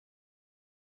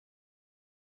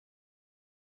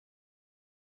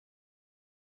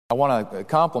I want to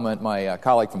compliment my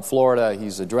colleague from Florida.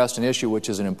 He's addressed an issue which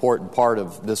is an important part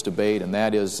of this debate, and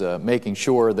that is making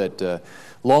sure that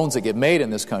loans that get made in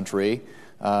this country,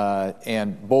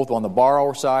 and both on the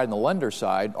borrower side and the lender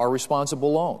side, are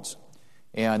responsible loans.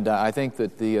 And I think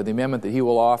that the amendment that he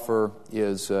will offer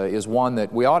is one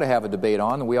that we ought to have a debate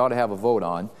on and we ought to have a vote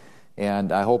on.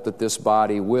 And I hope that this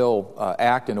body will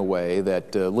act in a way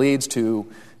that leads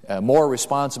to more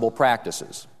responsible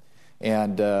practices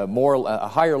and a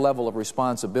higher level of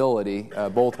responsibility,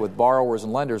 both with borrowers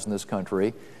and lenders in this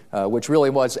country, which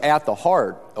really was at the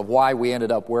heart of why we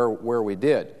ended up where we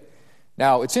did.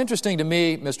 Now, it's interesting to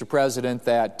me, Mr. President,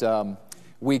 that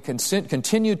we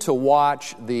continue to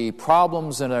watch the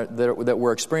problems that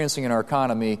we're experiencing in our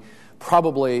economy.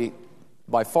 Probably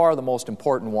by far the most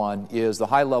important one is the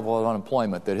high level of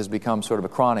unemployment that has become sort of a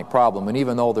chronic problem. And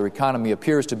even though the economy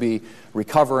appears to be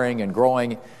recovering and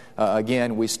growing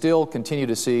again, we still continue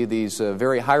to see these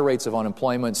very high rates of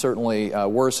unemployment, certainly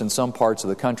worse in some parts of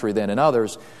the country than in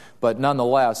others, but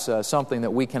nonetheless something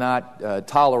that we cannot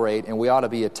tolerate, and we ought to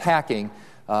be attacking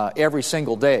every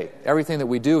single day. Everything that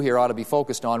we do here ought to be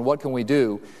focused on what can we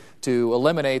do to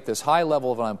eliminate this high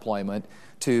level of unemployment,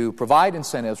 to provide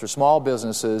incentives for small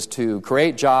businesses to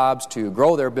create jobs, to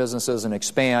grow their businesses and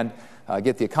expand,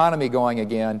 get the economy going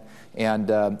again.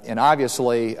 And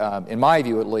obviously, in my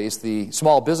view at least, the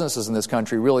small businesses in this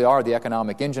country really are the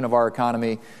economic engine of our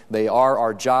economy. They are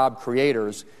our job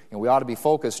creators, and we ought to be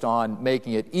focused on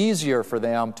making it easier for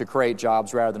them to create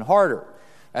jobs rather than harder.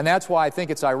 And that's why I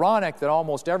think it's ironic that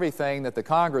almost everything that the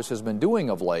Congress has been doing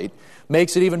of late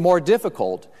makes it even more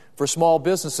difficult for small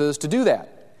businesses to do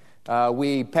that.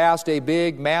 We passed a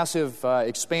big, massive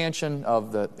expansion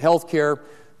of the health care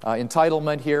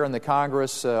entitlement here in the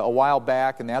Congress a while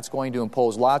back, and that's going to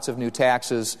impose lots of new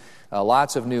taxes,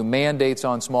 lots of new mandates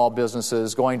on small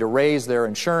businesses, going to raise their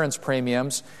insurance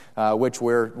premiums, which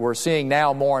we're seeing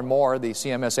now more and more. The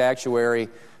CMS actuary,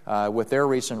 with their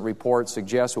recent report,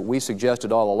 suggests what we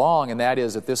suggested all along, and that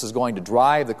is that this is going to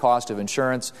drive the cost of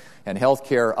insurance and health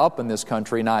care up in this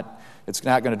country. It's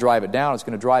not going to drive it down, it's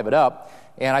going to drive it up.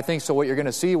 And I think so what you're going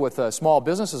to see with small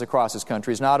businesses across this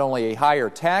country is not only a higher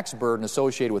tax burden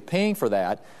associated with paying for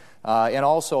that, and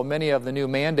also many of the new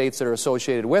mandates that are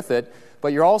associated with it,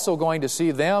 but you're also going to see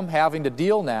them having to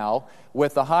deal now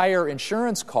with the higher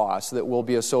insurance costs that will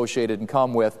be associated and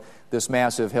come with this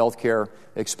massive health care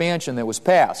expansion that was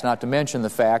passed, not to mention the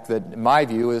fact that, in my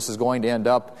view, this is going to end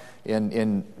up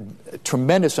in a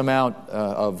tremendous amount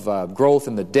of growth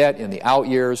in the debt in the out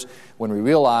years when we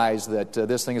realize that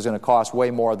this thing is going to cost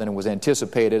way more than it was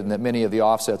anticipated and that many of the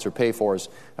offsets or pay-fors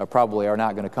probably are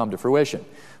not going to come to fruition.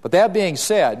 But that being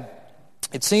said,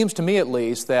 it seems to me at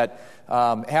least that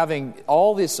having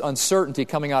all this uncertainty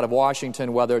coming out of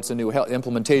Washington, whether it's a new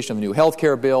implementation of the new health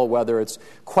care bill, whether it's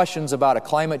questions about a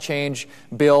climate change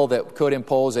bill that could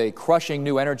impose a crushing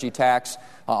new energy tax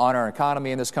on our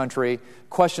economy in this country,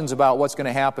 questions about what's going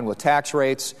to happen with tax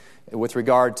rates with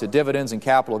regard to dividends and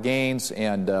capital gains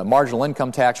and marginal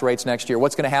income tax rates next year,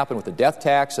 what's going to happen with the death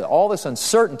tax, all this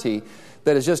uncertainty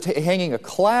that is just hanging a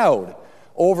cloud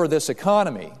over this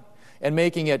economy and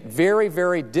making it very,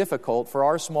 very difficult for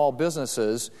our small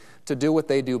businesses to do what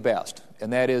they do best,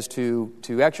 and that is to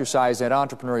exercise that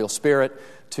entrepreneurial spirit,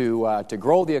 to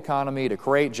grow the economy, to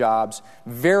create jobs.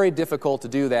 Very difficult to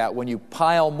do that when you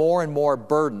pile more and more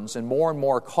burdens and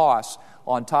more costs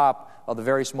on top of the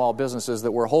very small businesses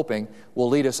that we're hoping will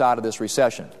lead us out of this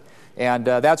recession. And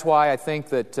that's why I think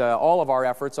that all of our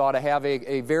efforts ought to have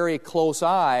a very close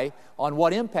eye on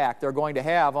what impact they're going to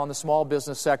have on the small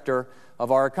business sector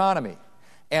of our economy.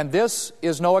 And this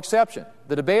is no exception.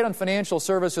 The debate on financial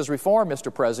services reform,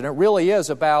 Mr. President, really is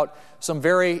about some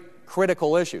very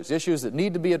critical issues that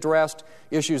need to be addressed,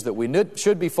 issues that we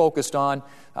should be focused on,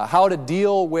 how to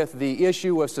deal with the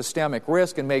issue of systemic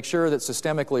risk and make sure that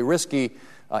systemically risky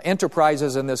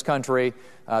enterprises in this country,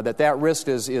 that risk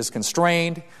is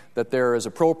constrained, that there is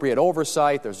appropriate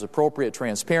oversight, there's appropriate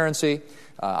transparency.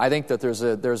 I think that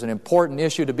there's an important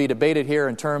issue to be debated here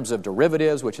in terms of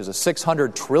derivatives, which is a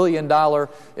 $600 trillion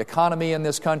economy in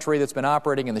this country that's been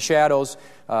operating in the shadows.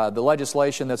 The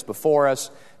legislation that's before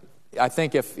us, I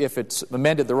think if it's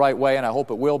amended the right way, and I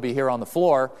hope it will be here on the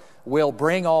floor, will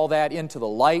bring all that into the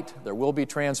light. There will be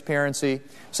transparency,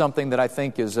 something that I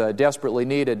think is desperately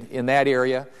needed in that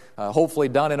area, hopefully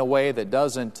done in a way that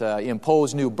doesn't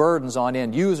impose new burdens on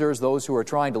end users, those who are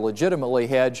trying to legitimately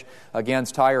hedge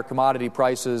against higher commodity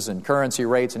prices and currency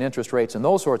rates and interest rates and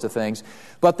those sorts of things.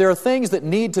 But there are things that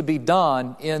need to be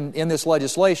done in this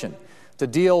legislation. to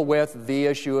deal with the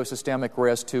issue of systemic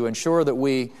risk, to ensure that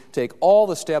we take all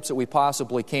the steps that we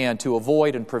possibly can to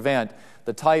avoid and prevent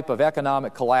the type of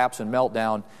economic collapse and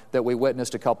meltdown that we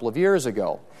witnessed a couple of years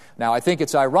ago. Now, I think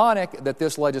it's ironic that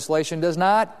this legislation does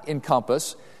not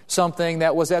encompass something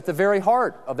that was at the very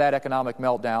heart of that economic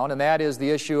meltdown, and that is the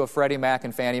issue of Freddie Mac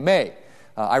and Fannie Mae.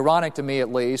 Ironic to me,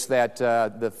 at least, that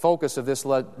the focus of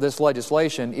this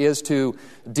legislation is to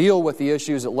deal with the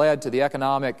issues that led to the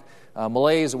economic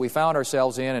malaise that we found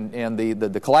ourselves in and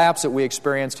the collapse that we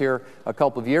experienced here a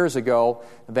couple of years ago,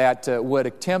 that would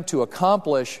attempt to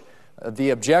accomplish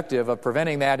the objective of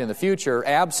preventing that in the future,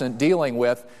 absent dealing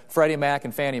with Freddie Mac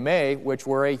and Fannie Mae, which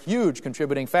were a huge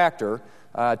contributing factor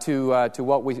to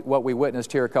what we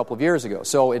witnessed here a couple of years ago.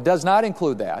 So it does not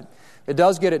include that. It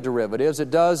does get at derivatives. It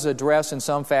does address in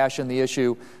some fashion the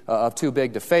issue of too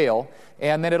big to fail.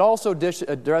 And then it also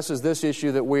addresses this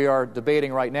issue that we are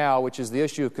debating right now, which is the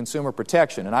issue of consumer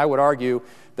protection. And I would argue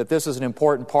that this is an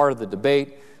important part of the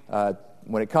debate.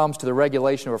 When it comes to the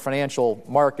regulation of our financial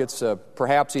markets,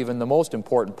 perhaps even the most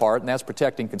important part, and that's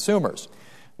protecting consumers.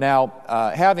 Now,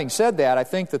 having said that, I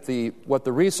think that what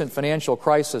the recent financial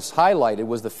crisis highlighted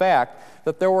was the fact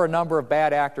that there were a number of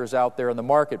bad actors out there in the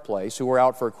marketplace who were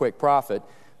out for a quick profit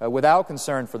without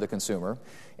concern for the consumer.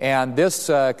 And this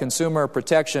consumer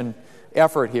protection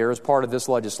effort here as part of this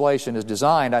legislation is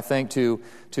designed, I think, to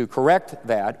correct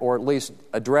that, or at least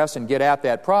address and get at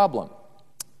that problem.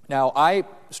 Now, I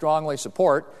strongly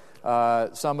support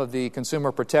some of the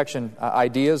consumer protection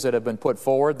ideas that have been put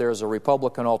forward. There's a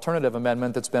Republican alternative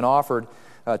amendment that's been offered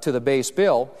to the base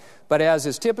bill. But as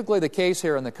is typically the case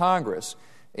here in the Congress,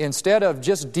 instead of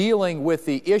just dealing with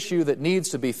the issue that needs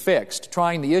to be fixed,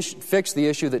 trying to fix the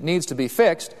issue that needs to be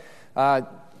fixed,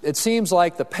 it seems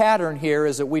like the pattern here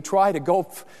is that we try to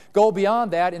go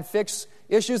beyond that and fix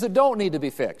issues that don't need to be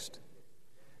fixed.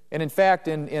 And in fact,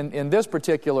 in this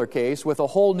particular case, with a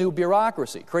whole new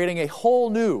bureaucracy, creating a whole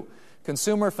new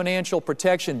Consumer Financial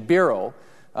Protection Bureau,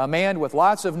 manned with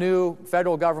lots of new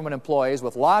federal government employees,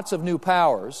 with lots of new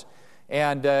powers,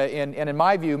 and in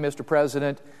my view, Mr.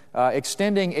 President,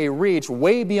 extending a reach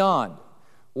way beyond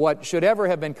what should ever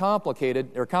have been complicated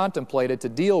or contemplated to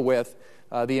deal with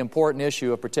the important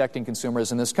issue of protecting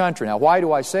consumers in this country. Now, why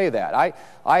do I say that?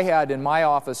 I had in my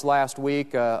office last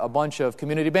week a bunch of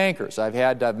community bankers.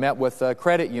 I've met with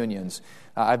credit unions.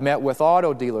 I've met with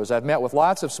auto dealers. I've met with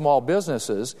lots of small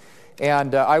businesses.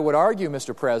 And I would argue,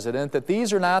 Mr. President, that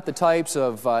these are not the types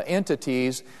of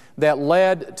entities that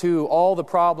led to all the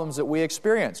problems that we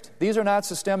experienced. These are not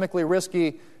systemically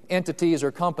risky entities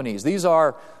or companies. These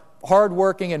are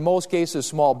hardworking, in most cases,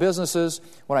 small businesses.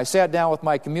 When I sat down with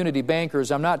my community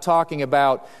bankers, I'm not talking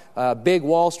about big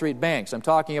Wall Street banks. I'm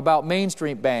talking about Main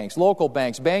Street banks, local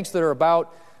banks, banks that are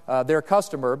about their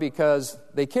customer because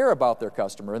they care about their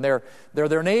customer, and they're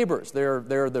their neighbors.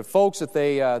 They're the folks that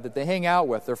they hang out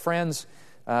with, their friends,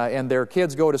 and their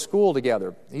kids go to school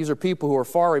together. These are people who are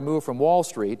far removed from Wall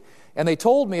Street, and they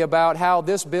told me about how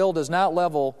this bill does not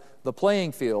level the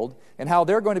playing field and how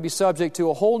they're going to be subject to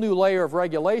a whole new layer of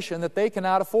regulation that they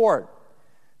cannot afford.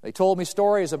 They told me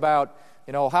stories about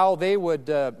how they would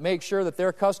make sure that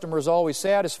their customer is always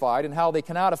satisfied and how they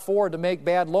cannot afford to make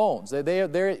bad loans.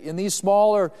 They're in these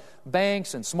smaller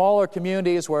banks and smaller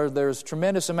communities where there's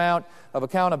tremendous amount of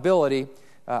accountability.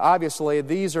 Obviously,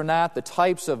 these are not the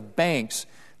types of banks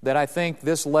that I think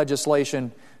this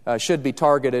legislation should be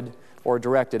targeted or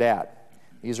directed at.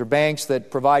 These are banks that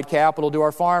provide capital to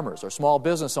our farmers, our small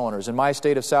business owners. In my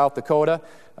state of South Dakota,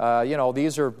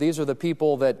 these are the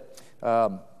people that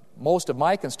most of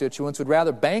my constituents would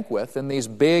rather bank with than these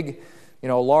big,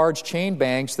 large chain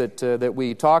banks that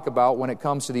we talk about when it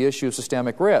comes to the issue of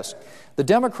systemic risk. The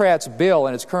Democrats' bill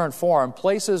in its current form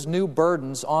places new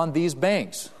burdens on these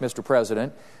banks, Mr.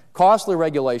 President, costly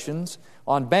regulations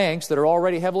on banks that are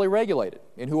already heavily regulated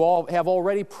and who have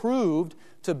already proved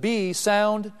to be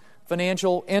sound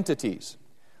financial entities.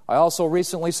 I also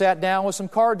recently sat down with some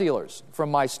car dealers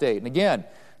from my state, and again,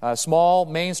 small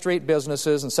Main Street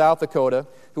businesses in South Dakota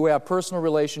who have personal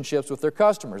relationships with their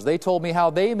customers. They told me how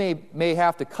they may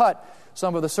have to cut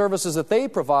some of the services that they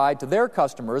provide to their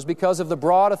customers because of the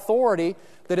broad authority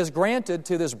that is granted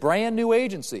to this brand new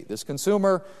agency, this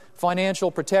Consumer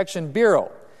Financial Protection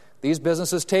Bureau. These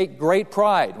businesses take great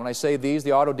pride, when I say these,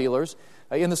 the auto dealers,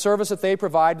 in the service that they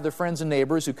provide to their friends and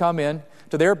neighbors who come in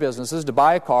to their businesses to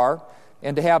buy a car,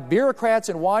 and to have bureaucrats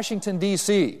in Washington,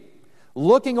 D.C.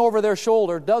 looking over their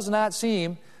shoulder does not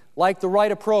seem like the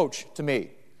right approach to me.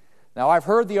 Now, I've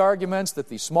heard the arguments that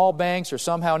the small banks are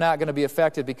somehow not going to be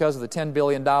affected because of the $10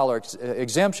 billion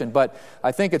exemption, but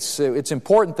I think it's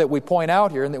important that we point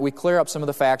out here and that we clear up some of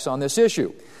the facts on this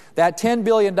issue. That $10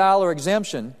 billion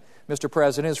exemption, Mr.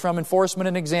 President, is from Enforcement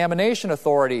and Examination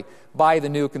Authority by the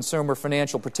new Consumer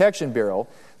Financial Protection Bureau.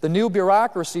 The new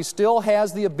bureaucracy still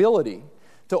has the ability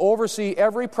to oversee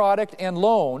every product and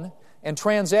loan and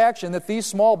transaction that these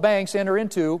small banks enter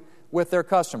into with their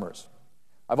customers.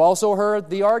 I've also heard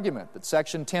the argument that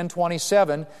Section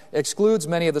 1027 excludes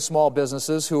many of the small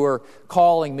businesses who are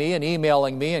calling me and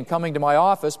emailing me and coming to my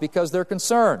office because they're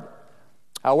concerned.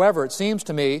 However, it seems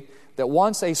to me that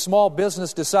once a small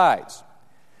business decides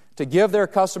to give their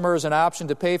customers an option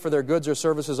to pay for their goods or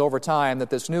services over time, that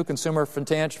this new Consumer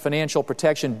Financial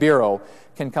Protection Bureau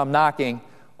can come knocking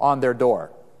on their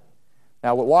door.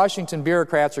 Now, what Washington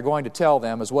bureaucrats are going to tell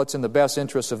them is what's in the best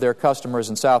interest of their customers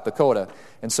in South Dakota.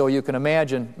 And so you can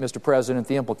imagine, Mr. President,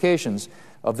 the implications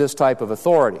of this type of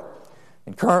authority.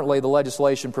 And currently, the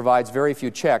legislation provides very few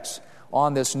checks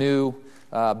on this new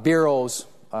Bureau's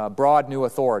broad new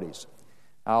authorities.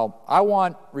 Now, I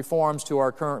want reforms to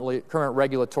our current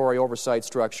regulatory oversight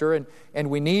structure, and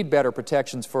we need better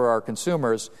protections for our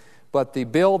consumers. But the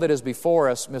bill that is before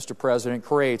us, Mr. President,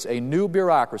 creates a new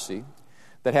bureaucracy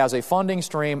that has a funding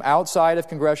stream outside of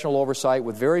congressional oversight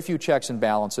with very few checks and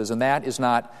balances, and that is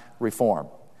not reform.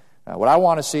 What I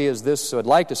want to see is this, I'd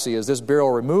like to see is this Bureau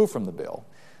removed from the bill.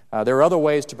 There are other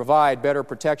ways to provide better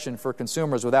protection for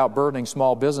consumers without burdening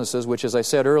small businesses, which, as I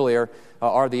said earlier,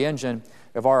 are the engine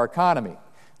of our economy.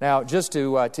 Now, just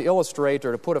to illustrate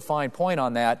or to put a fine point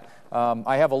on that,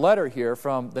 I have a letter here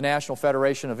from the National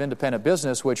Federation of Independent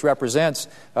Business, which represents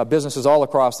businesses all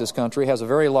across this country, has a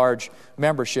very large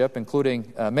membership,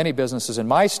 including many businesses in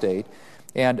my state,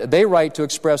 and they write to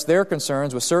express their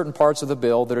concerns with certain parts of the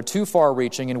bill that are too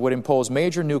far-reaching and would impose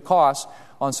major new costs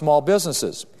on small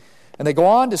businesses. And they go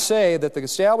on to say that the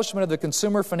establishment of the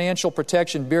Consumer Financial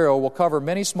Protection Bureau will cover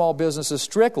many small businesses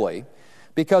strictly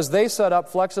because they set up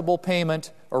flexible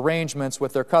payment arrangements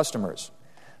with their customers.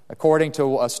 According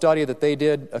to a study that they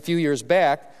did a few years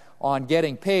back on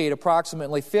getting paid,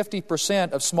 approximately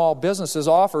 50% of small businesses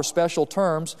offer special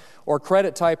terms or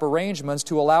credit-type arrangements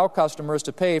to allow customers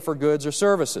to pay for goods or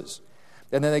services.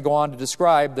 And then they go on to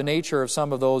describe the nature of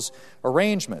some of those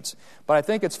arrangements. But I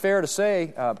think it's fair to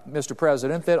say, Mr.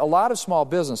 President, that a lot of small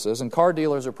businesses, and car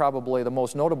dealers are probably the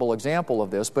most notable example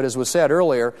of this, but as was said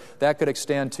earlier, that could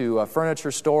extend to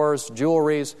furniture stores,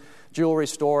 jewelry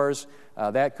stores,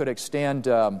 that could extend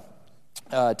to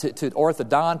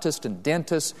orthodontists and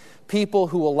dentists, people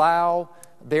who allow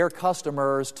their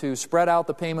customers to spread out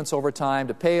the payments over time,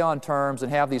 to pay on terms,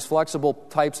 and have these flexible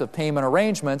types of payment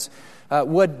arrangements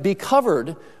would be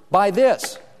covered by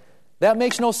this. That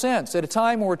makes no sense. At a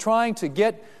time when we're trying to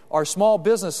get our small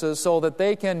businesses so that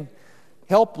they can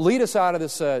help lead us out of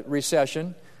this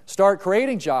recession, start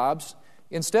creating jobs,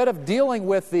 instead of dealing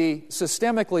with the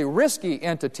systemically risky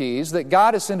entities that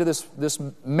got us into this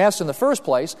mess in the first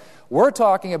place, we're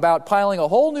talking about piling a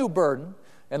whole new burden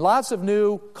and lots of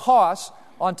new costs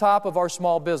on top of our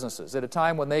small businesses at a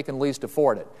time when they can least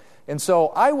afford it. And so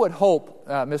I would hope,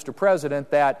 Mr.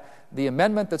 President, that the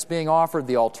amendment that's being offered,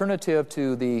 the alternative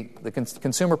to the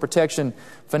Consumer Protection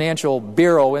Financial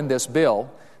Bureau in this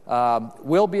bill,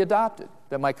 will be adopted,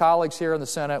 that my colleagues here in the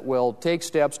Senate will take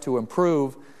steps to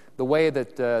improve the way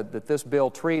that this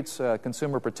bill treats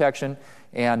consumer protection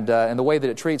and the way that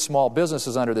it treats small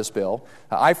businesses under this bill.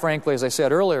 I frankly, as I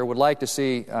said earlier, would like to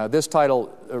see this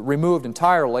title removed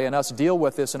entirely and us deal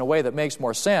with this in a way that makes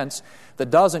more sense,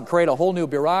 that doesn't create a whole new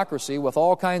bureaucracy with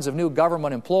all kinds of new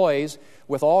government employees,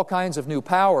 with all kinds of new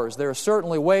powers. There are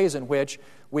certainly ways in which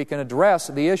we can address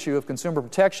the issue of consumer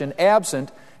protection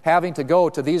absent having to go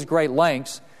to these great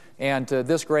lengths and to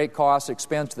this great cost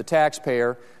expense to the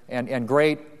taxpayer and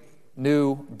great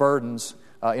new burdens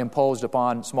imposed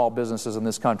upon small businesses in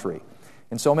this country.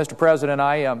 And so, Mr. President,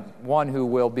 I am one who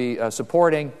will be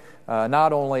supporting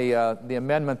not only the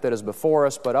amendment that is before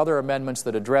us, but other amendments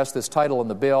that address this title in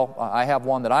the bill. I have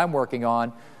one that I'm working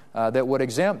on that would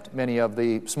exempt many of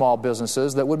the small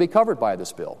businesses that would be covered by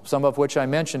this bill, some of which I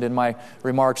mentioned in my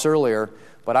remarks earlier.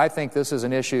 But I think this is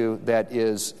an issue that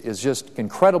is just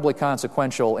incredibly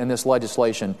consequential in this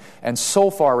legislation and so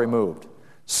far removed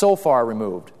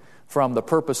from the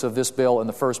purpose of this bill in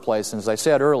the first place. And as I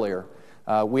said earlier,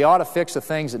 we ought to fix the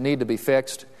things that need to be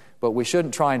fixed, but we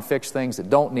shouldn't try and fix things that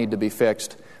don't need to be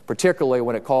fixed, particularly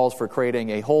when it calls for creating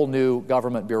a whole new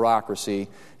government bureaucracy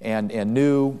and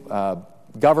new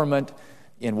government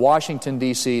in Washington,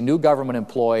 D.C., new government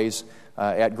employees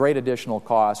at great additional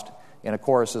cost. And of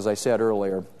course, as I said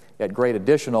earlier, at great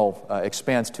additional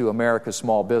expense to America's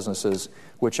small businesses,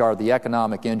 which are the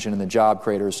economic engine and the job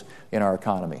creators in our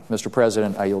economy. Mr.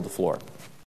 President, I yield the floor.